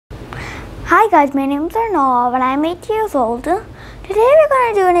Hi guys, my name is Arnav and I'm 8 years old. What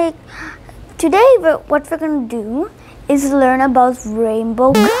we're gonna do is learn about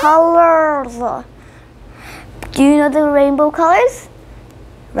rainbow colors. Do you know the rainbow colors?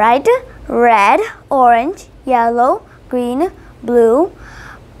 Right? Red, orange, yellow, green, blue,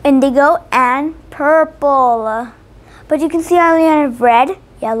 indigo, and purple. But you can see I only have red,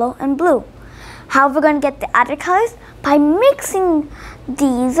 yellow, and blue. How we're gonna get the other colors? By mixing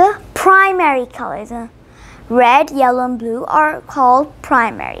these primary colors. Red, yellow, and blue are called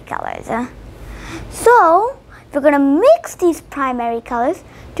primary colors. So we're gonna mix these primary colors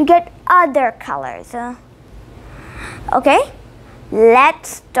to get other colors. Okay,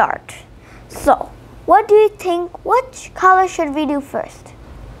 let's start. So what do you think? Which color should we do first?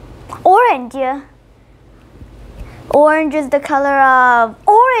 Orange. Orange is the color of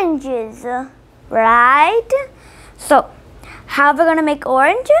oranges, right? So how we're gonna make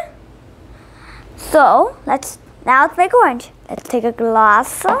orange? So let's make orange. Let's take a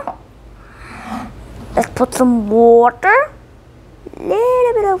glass. Let's put some water.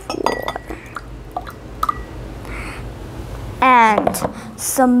 Little bit of water. And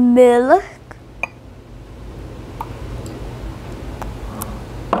some milk.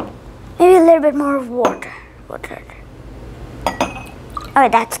 Maybe a little bit more water.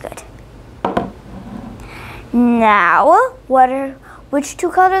 Alright, that's good. Now, which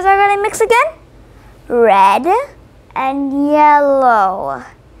two colors are going to mix again? Red and yellow.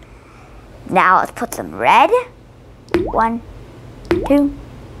 Now let's put some red. 1, 2,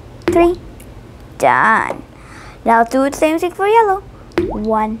 3. Done. Now let's do the same thing for yellow.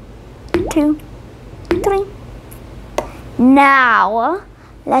 1, 2, 3. Now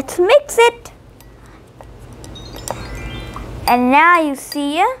let's mix it. And now you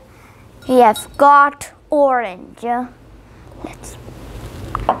see we have got orange.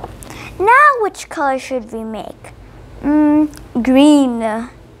 Now which color should we make? Green.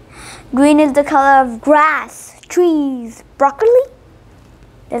 Green is the color of grass, trees, broccoli.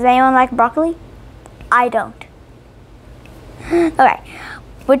 Does anyone like broccoli? I don't. Alright,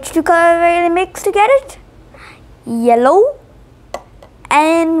 which two colors are we going to mix to get it? Yellow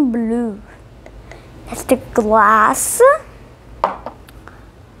and blue. Let's take glass,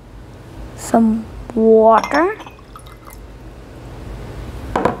 some water,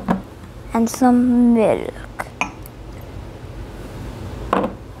 and some milk.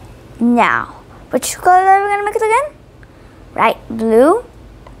 Now, which color are we going to mix again? Right, blue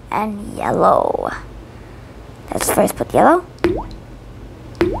and yellow. Let's first put yellow.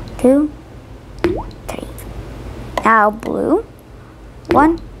 2, 3. Now blue.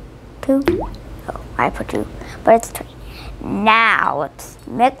 1, 2. Oh, I put 2, but it's 3. Now let's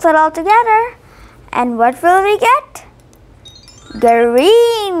mix it all together. And what will we get?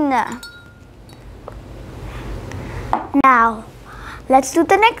 Green. Now, let's do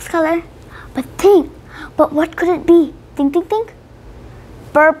the next color. But what could it be? Think.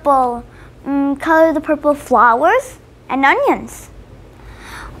 Purple. Color the purple flowers and onions.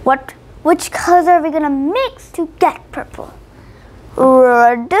 Which colors are we gonna mix to get purple?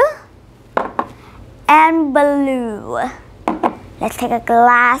 Red and blue. Let's take a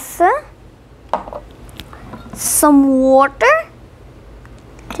glass, some water,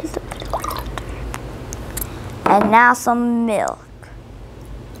 just a bit of water, and now some milk.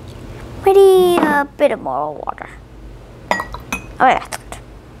 Maybe a bit more water. Okay, that's good.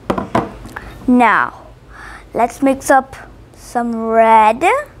 Now, let's mix up some red.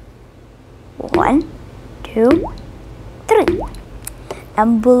 1, 2, 3.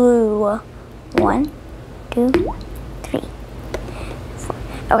 And blue. 1, 2, 3, 4.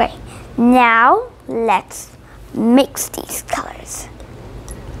 Okay, now let's mix these colors.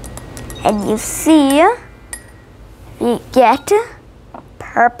 And you see, we get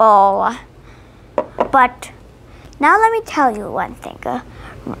purple. But now let me tell you one thing.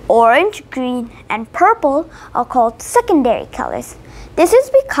 Orange, green, and purple are called secondary colors. This is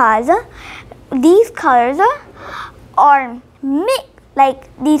because these colors are mixed. Like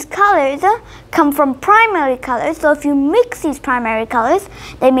these colors come from primary colors. So if you mix these primary colors,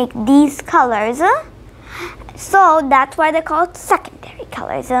 they make these colors. So that's why they're called secondary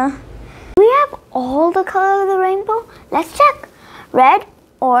colors. We have all the colors of the rainbow. Let's check. Red,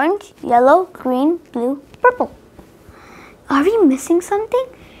 orange, yellow, green, blue, purple. Are we missing something?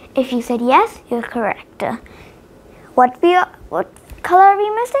 If you said yes, you're correct. What color are we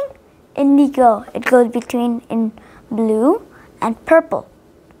missing? Indigo. It goes between in blue and purple,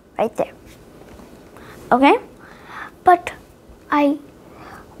 right there. Okay, but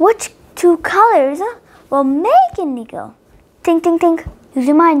which two colors will make indigo? Think. Use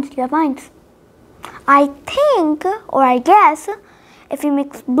your minds. You have minds. I think, or I guess, if you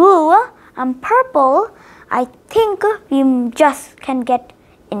mix blue and purple, I think you just can get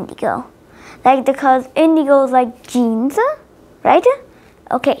indigo. Like, because indigo is like jeans, right?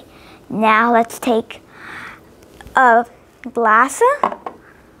 Okay, now let's take a glass.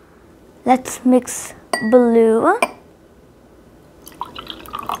 Let's mix blue,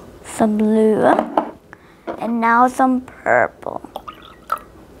 some blue, and now some purple.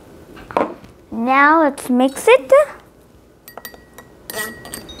 Now let's mix it.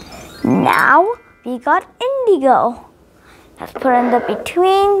 Now we got indigo. Let's put in the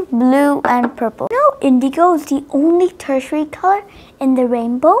between blue and purple. Now indigo is the only tertiary color in the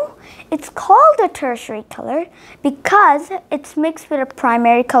rainbow. It's called a tertiary color because it's mixed with a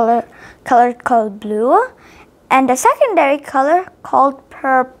primary color called blue and a secondary color called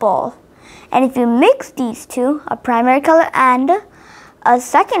purple. And if you mix these two, a primary color and a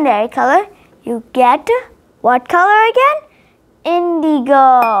secondary color, you get what color again?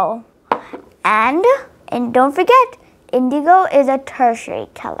 Indigo. And don't forget, indigo is a tertiary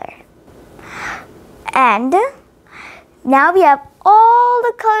color. And now we have all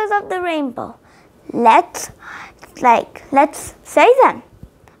the colors of the rainbow. Let's say them.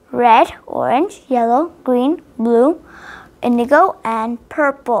 Red, orange, yellow, green, blue, indigo, and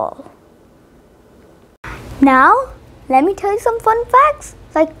purple. Now, let me tell you some fun facts,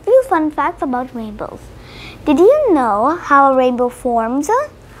 like few fun facts about rainbows. Did you know how a rainbow forms?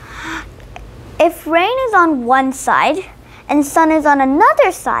 If rain is on one side and sun is on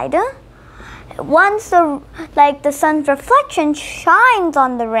another side, once the sun's reflection shines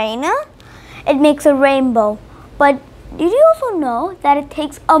on the rain, it makes a rainbow. But did you also know that it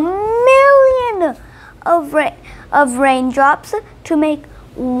takes 1,000,000 of raindrops to make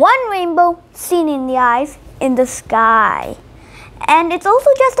one rainbow seen in the eyes in the sky? And it's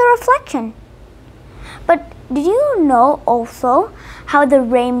also just a reflection. But did you know also how the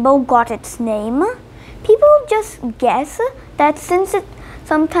rainbow got its name? People just guess that since it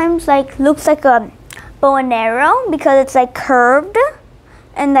sometimes looks like a bow and arrow because it's curved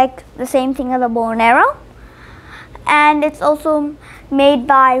and the same thing as a bow and arrow, and it's also made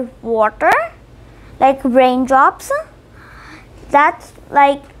by water, like raindrops.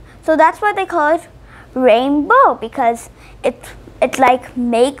 So that's why they call it rainbow, because it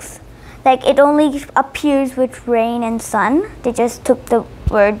only appears with rain and sun. They just took the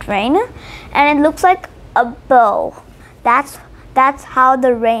word rain and it looks like a bow. That's how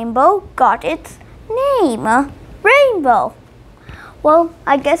the rainbow got its name, rainbow. Well,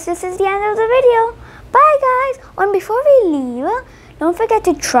 I guess this is the end of the video. Bye guys. And before we leave, don't forget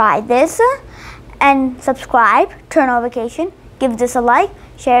to try this and subscribe, turn on notification, give this a like,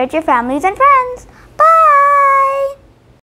 share it with your families and friends.